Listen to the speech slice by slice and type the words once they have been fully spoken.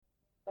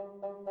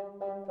Hi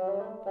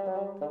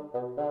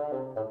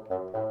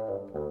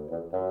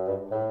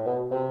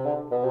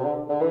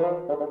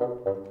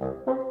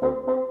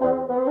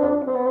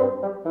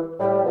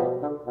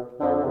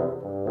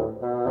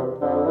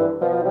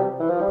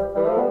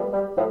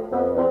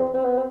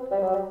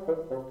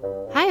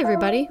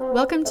everybody,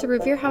 welcome to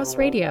Revere House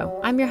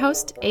Radio. I'm your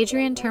host,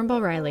 Adrienne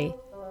Turnbull Riley.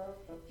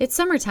 It's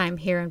summertime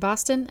here in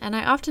Boston, and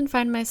I often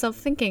find myself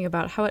thinking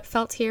about how it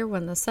felt here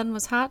when the sun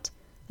was hot,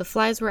 the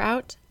flies were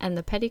out, and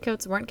the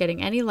petticoats weren't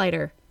getting any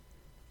lighter.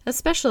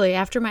 Especially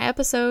after my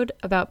episode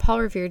about Paul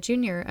Revere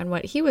Jr. and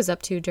what he was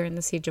up to during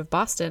the siege of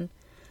Boston,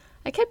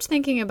 I kept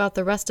thinking about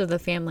the rest of the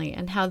family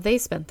and how they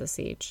spent the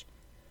siege.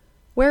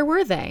 Where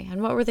were they,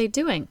 and what were they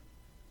doing?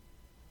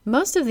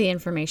 Most of the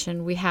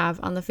information we have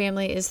on the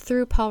family is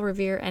through Paul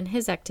Revere and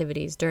his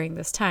activities during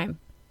this time.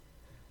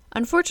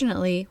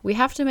 Unfortunately, we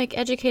have to make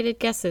educated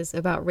guesses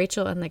about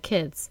Rachel and the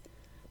kids,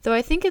 though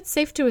I think it's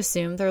safe to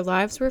assume their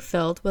lives were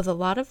filled with a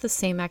lot of the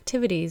same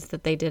activities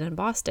that they did in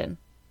Boston.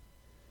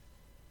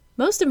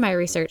 Most of my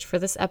research for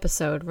this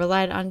episode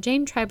relied on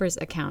Jane Triber's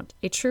account,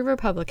 A True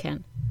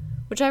Republican,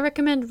 which I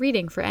recommend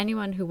reading for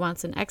anyone who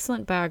wants an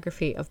excellent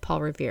biography of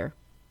Paul Revere.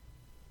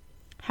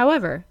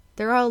 However,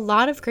 there are a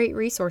lot of great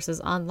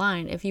resources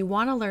online if you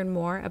want to learn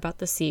more about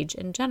the siege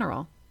in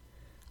general.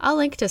 I'll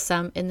link to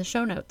some in the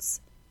show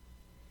notes.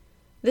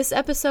 This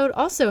episode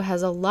also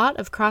has a lot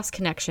of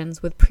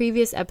cross-connections with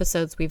previous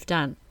episodes we've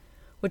done,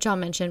 which I'll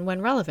mention when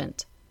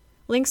relevant.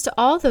 Links to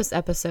all those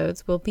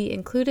episodes will be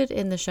included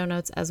in the show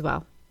notes as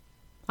well.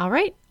 All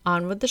right,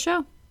 on with the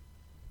show.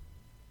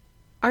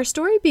 Our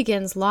story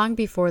begins long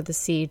before the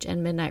siege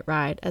and midnight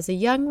ride as a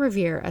young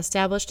Revere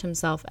established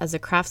himself as a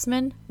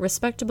craftsman,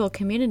 respectable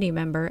community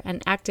member,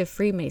 and active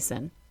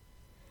Freemason.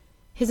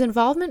 His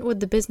involvement with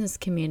the business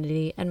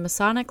community and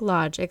Masonic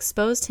Lodge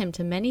exposed him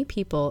to many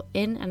people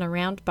in and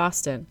around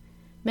Boston,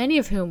 many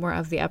of whom were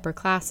of the upper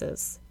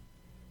classes.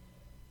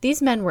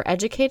 These men were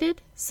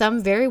educated, some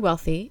very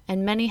wealthy,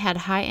 and many had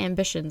high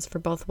ambitions for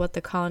both what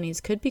the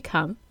colonies could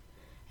become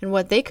and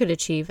what they could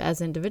achieve as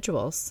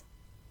individuals.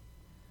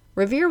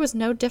 Revere was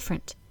no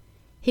different.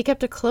 He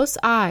kept a close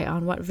eye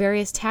on what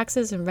various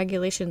taxes and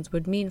regulations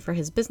would mean for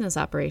his business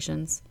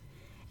operations,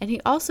 and he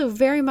also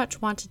very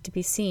much wanted to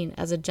be seen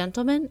as a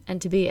gentleman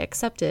and to be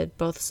accepted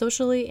both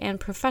socially and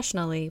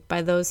professionally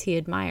by those he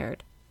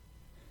admired.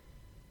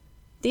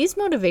 These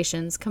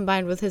motivations,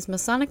 combined with his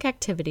Masonic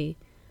activity,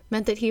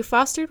 meant that he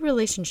fostered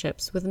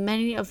relationships with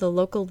many of the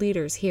local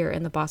leaders here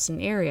in the Boston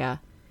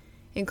area,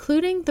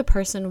 including the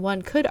person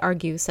one could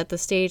argue set the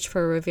stage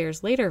for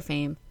Revere's later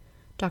fame,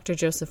 Dr.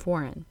 Joseph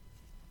Warren.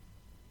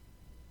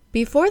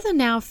 Before the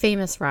now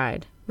famous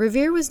ride,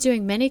 Revere was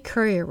doing many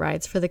courier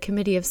rides for the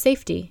Committee of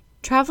Safety,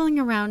 traveling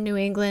around New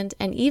England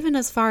and even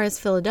as far as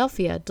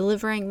Philadelphia,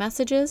 delivering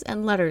messages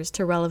and letters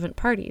to relevant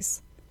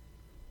parties.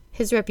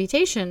 His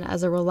reputation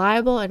as a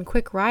reliable and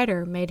quick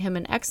rider made him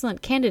an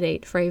excellent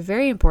candidate for a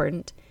very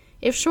important,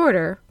 if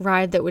shorter,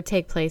 ride that would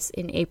take place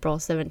in April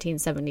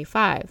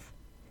 1775.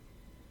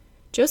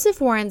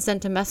 Joseph Warren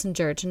sent a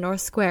messenger to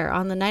North Square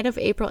on the night of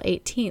April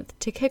 18th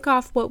to kick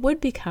off what would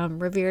become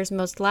Revere's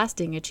most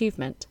lasting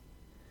achievement.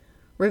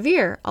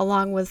 Revere,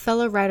 along with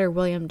fellow rider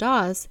William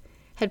Dawes,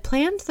 had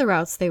planned the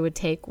routes they would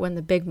take when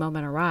the big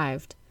moment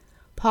arrived,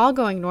 Paul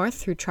going north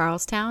through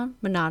Charlestown,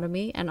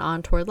 Menotomy, and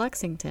on toward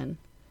Lexington.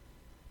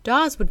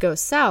 Dawes would go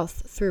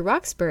south through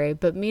Roxbury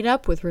but meet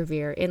up with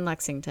Revere in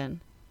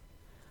Lexington.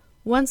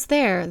 Once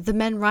there, the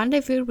men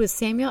rendezvoused with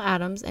Samuel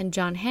Adams and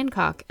John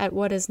Hancock at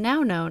what is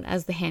now known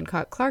as the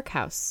Hancock-Clark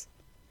House.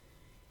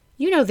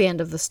 You know the end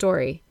of the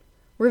story.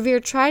 Revere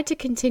tried to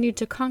continue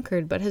to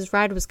Concord, but his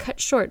ride was cut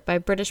short by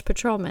British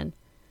patrolmen,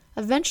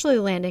 eventually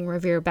landing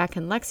Revere back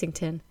in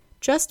Lexington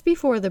just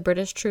before the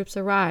British troops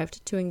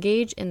arrived to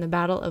engage in the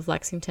Battle of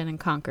Lexington and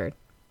Concord.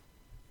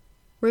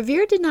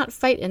 Revere did not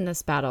fight in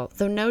this battle,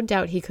 though no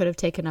doubt he could have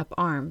taken up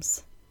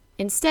arms.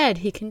 Instead,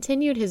 he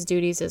continued his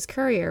duties as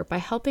courier by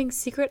helping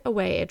secret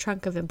away a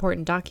trunk of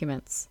important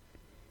documents.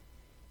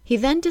 He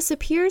then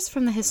disappears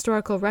from the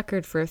historical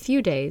record for a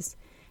few days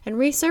and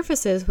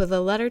resurfaces with a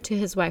letter to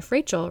his wife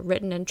Rachel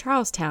written in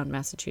Charlestown,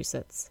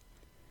 Massachusetts.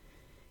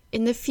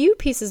 In the few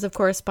pieces of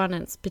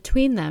correspondence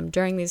between them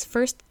during these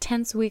first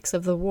tense weeks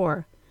of the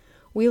war,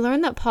 we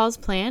learn that Paul's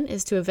plan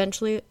is to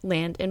eventually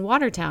land in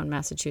Watertown,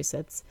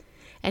 Massachusetts,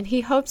 and he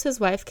hopes his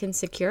wife can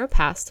secure a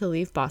pass to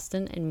leave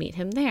Boston and meet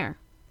him there.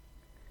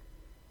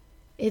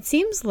 It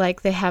seems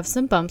like they have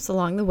some bumps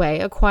along the way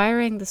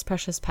acquiring this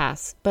precious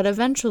pass, but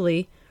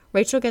eventually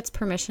Rachel gets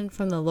permission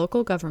from the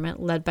local government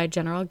led by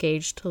General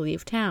Gage to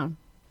leave town.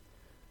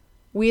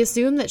 We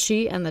assume that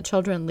she and the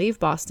children leave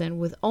Boston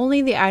with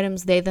only the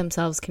items they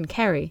themselves can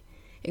carry,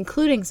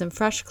 including some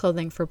fresh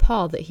clothing for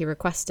Paul that he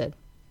requested.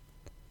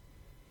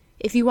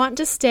 If you want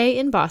to stay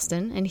in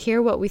Boston and hear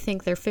what we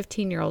think their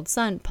 15-year-old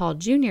son, Paul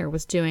Jr.,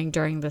 was doing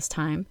during this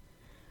time,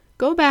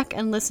 go back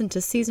and listen to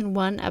Season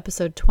 1,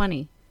 Episode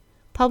 20,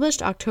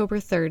 published October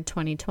 3rd,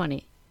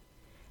 2020.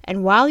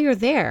 And while you're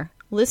there,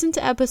 listen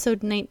to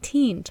Episode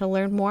 19 to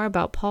learn more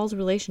about Paul's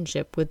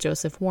relationship with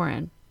Joseph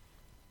Warren.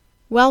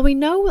 While we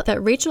know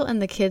that Rachel and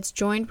the kids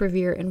joined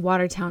Revere in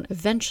Watertown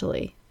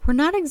eventually, we're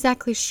not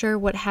exactly sure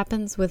what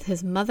happens with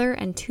his mother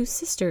and 2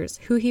 sisters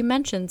who he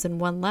mentions in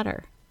one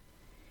letter.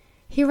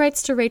 He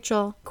writes to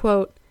Rachel,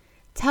 quote,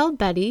 "Tell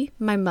Betty,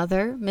 my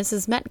mother,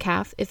 Mrs.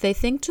 Metcalf, if they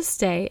think to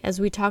stay,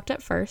 as we talked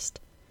at first,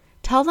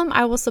 tell them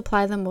I will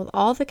supply them with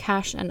all the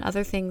cash and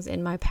other things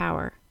in my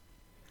power.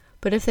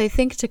 But if they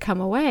think to come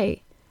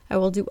away, I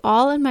will do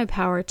all in my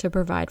power to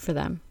provide for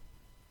them."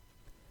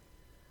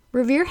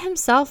 Revere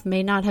himself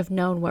may not have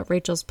known what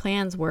Rachel's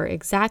plans were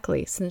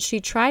exactly, since she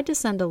tried to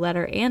send a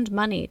letter and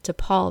money to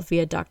Paul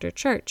via Dr.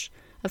 Church,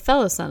 a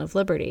fellow Son of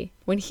Liberty,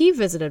 when he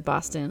visited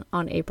Boston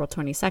on April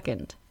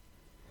 22nd.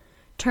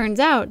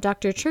 Turns out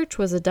Dr. Church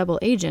was a double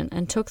agent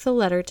and took the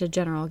letter to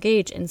General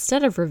Gage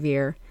instead of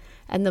Revere,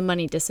 and the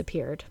money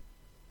disappeared.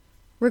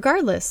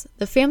 Regardless,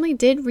 the family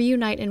did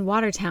reunite in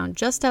Watertown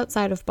just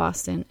outside of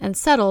Boston and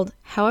settled,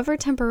 however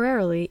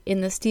temporarily,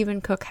 in the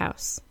Stephen Cook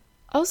House.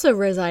 Also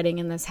residing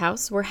in this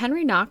house were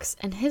Henry Knox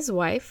and his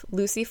wife,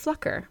 Lucy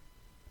Flucker.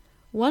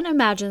 One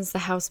imagines the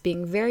house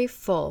being very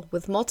full,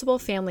 with multiple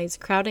families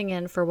crowding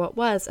in for what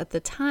was, at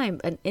the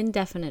time, an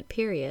indefinite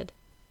period.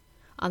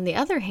 On the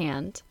other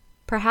hand,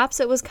 perhaps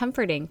it was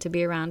comforting to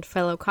be around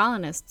fellow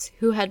colonists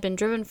who had been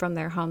driven from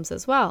their homes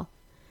as well,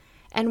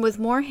 and with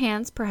more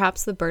hands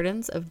perhaps the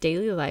burdens of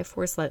daily life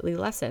were slightly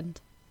lessened.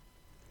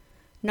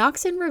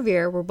 Knox and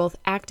Revere were both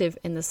active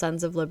in the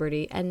Sons of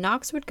Liberty, and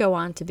Knox would go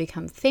on to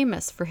become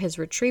famous for his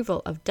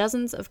retrieval of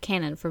dozens of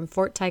cannon from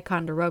Fort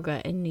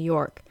Ticonderoga in New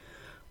York,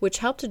 which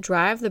helped to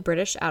drive the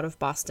British out of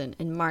Boston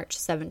in March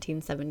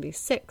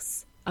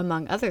 1776,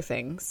 among other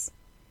things.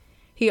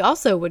 He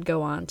also would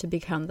go on to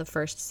become the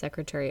first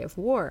Secretary of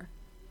War.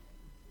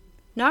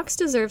 Knox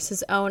deserves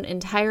his own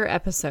entire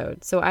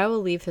episode, so I will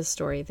leave his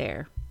story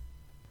there.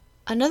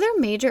 Another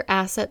major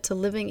asset to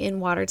living in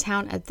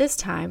Watertown at this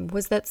time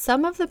was that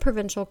some of the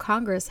provincial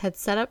Congress had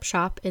set up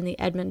shop in the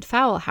Edmund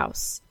Fowle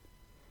House.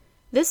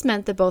 This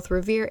meant that both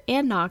Revere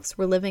and Knox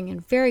were living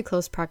in very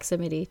close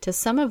proximity to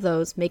some of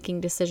those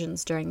making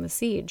decisions during the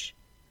siege.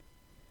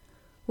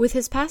 With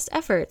his past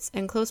efforts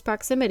and close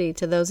proximity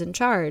to those in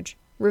charge,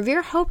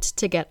 Revere hoped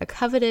to get a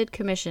coveted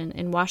commission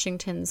in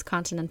Washington's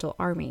Continental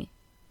Army.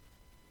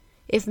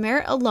 If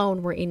merit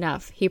alone were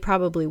enough, he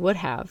probably would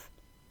have.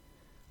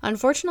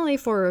 Unfortunately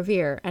for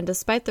Revere, and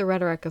despite the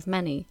rhetoric of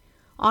many,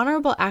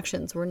 honorable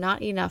actions were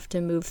not enough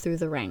to move through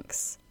the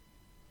ranks.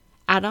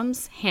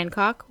 Adams,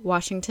 Hancock,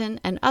 Washington,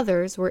 and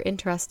others were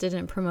interested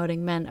in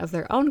promoting men of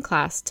their own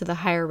class to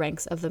the higher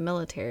ranks of the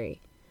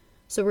military,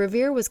 so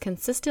Revere was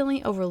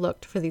consistently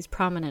overlooked for these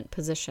prominent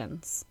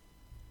positions.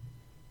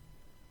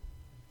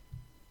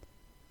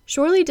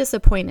 Sorely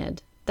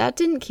disappointed, that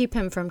didn't keep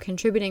him from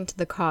contributing to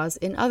the cause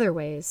in other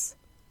ways.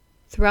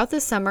 Throughout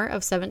the summer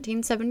of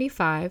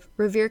 1775,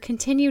 Revere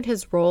continued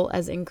his role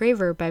as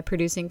engraver by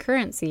producing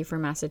currency for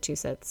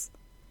Massachusetts,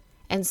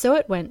 and so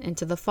it went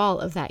into the fall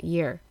of that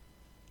year.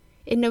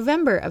 In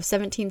November of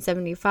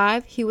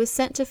 1775, he was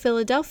sent to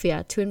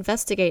Philadelphia to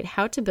investigate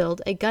how to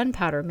build a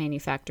gunpowder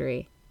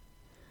manufactory.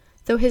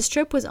 Though his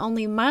trip was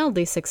only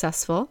mildly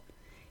successful,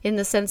 in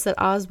the sense that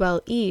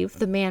Oswell Eve,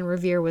 the man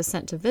Revere was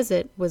sent to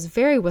visit, was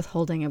very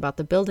withholding about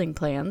the building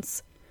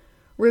plans,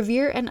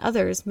 Revere and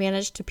others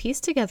managed to piece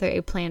together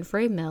a plan for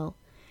a mill,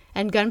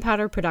 and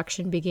gunpowder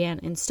production began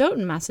in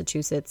Stoughton,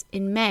 Massachusetts,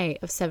 in May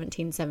of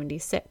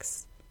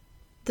 1776.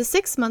 The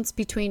 6 months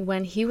between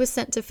when he was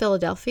sent to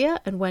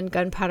Philadelphia and when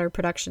gunpowder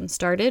production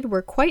started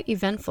were quite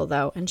eventful,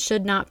 though, and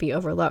should not be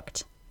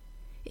overlooked.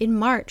 In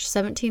March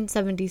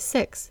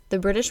 1776, the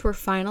British were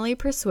finally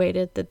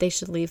persuaded that they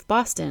should leave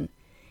Boston,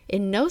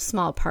 in no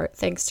small part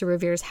thanks to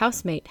Revere's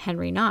housemate,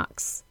 Henry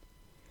Knox.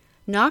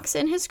 Knox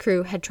and his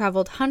crew had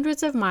traveled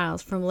hundreds of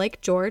miles from Lake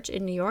George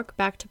in New York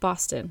back to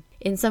Boston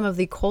in some of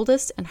the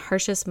coldest and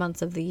harshest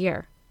months of the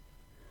year.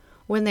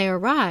 When they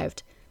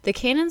arrived, the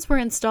cannons were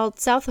installed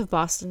south of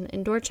Boston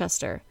in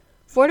Dorchester,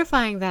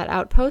 fortifying that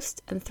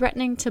outpost and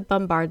threatening to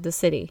bombard the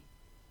city.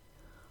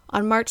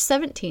 On March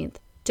 17th,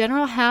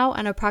 General Howe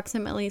and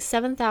approximately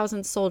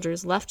 7,000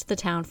 soldiers left the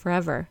town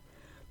forever,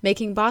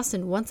 making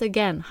Boston once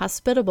again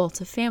hospitable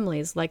to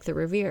families like the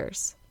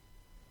Reveres.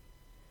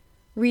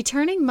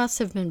 Returning must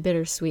have been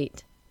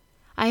bittersweet.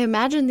 I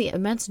imagine the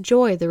immense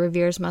joy the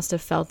Reveres must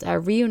have felt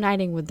at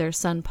reuniting with their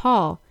son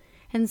Paul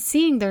and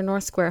seeing their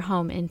North Square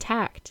home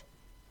intact.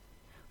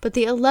 But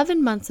the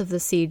 11 months of the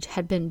siege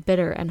had been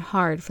bitter and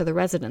hard for the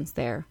residents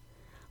there.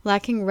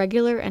 Lacking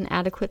regular and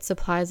adequate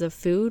supplies of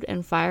food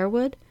and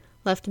firewood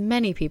left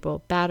many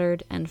people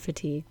battered and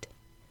fatigued.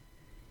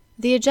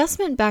 The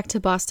adjustment back to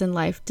Boston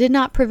life did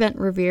not prevent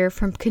Revere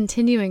from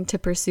continuing to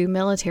pursue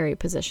military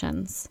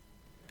positions.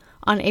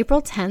 On April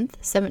 10,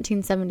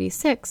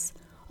 1776,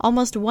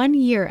 almost 1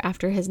 year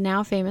after his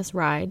now famous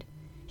ride,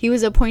 he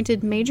was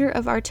appointed Major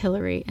of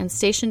Artillery and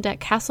stationed at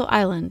Castle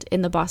Island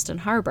in the Boston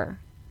Harbor.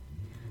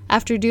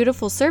 After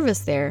dutiful service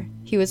there,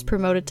 he was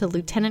promoted to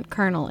Lieutenant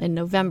Colonel in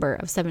November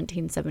of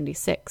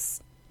 1776.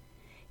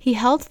 He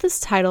held this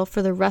title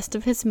for the rest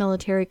of his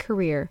military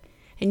career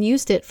and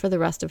used it for the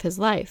rest of his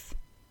life.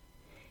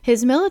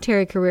 His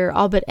military career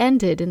all but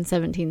ended in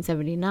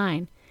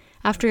 1779,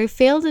 after a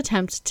failed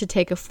attempt to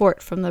take a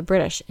fort from the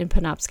British in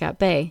Penobscot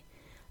Bay,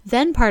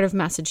 then part of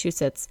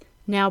Massachusetts,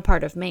 now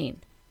part of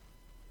Maine.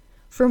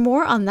 For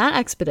more on that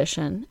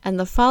expedition and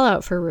the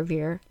fallout for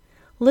Revere,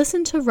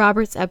 listen to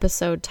Robert's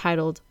episode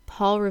titled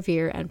Paul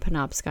Revere and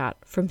Penobscot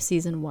from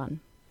Season 1.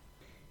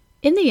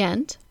 In the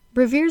end,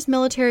 Revere's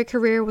military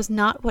career was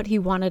not what he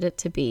wanted it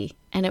to be,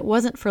 and it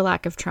wasn't for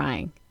lack of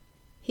trying.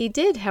 He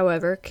did,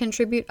 however,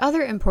 contribute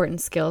other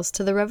important skills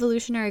to the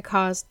revolutionary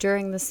cause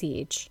during the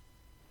siege.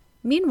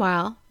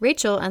 Meanwhile,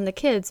 Rachel and the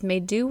kids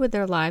made do with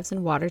their lives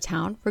in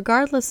Watertown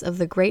regardless of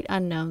the great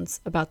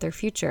unknowns about their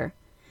future,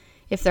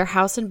 if their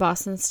house in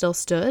Boston still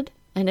stood,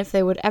 and if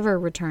they would ever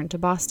return to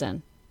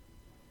Boston.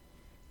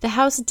 The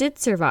house did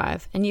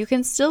survive, and you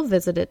can still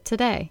visit it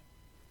today.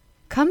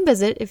 Come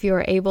visit if you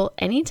are able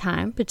any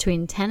time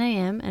between 10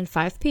 a.m. and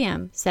 5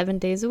 p.m. 7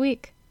 days a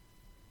week.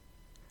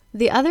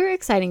 The other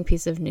exciting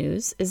piece of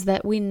news is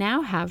that we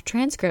now have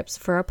transcripts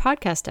for our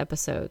podcast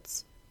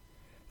episodes.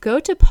 Go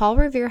to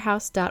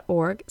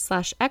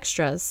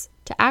paulreverehouse.org/extras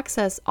to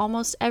access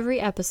almost every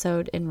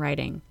episode in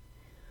writing.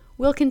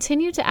 We'll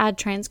continue to add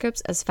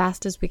transcripts as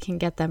fast as we can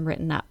get them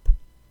written up.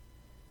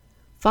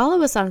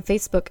 Follow us on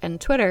Facebook and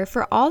Twitter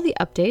for all the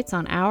updates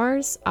on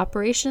hours,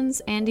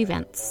 operations, and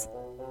events.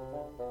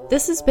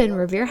 This has been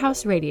Revere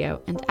House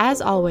Radio, and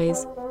as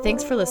always,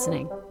 thanks for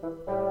listening.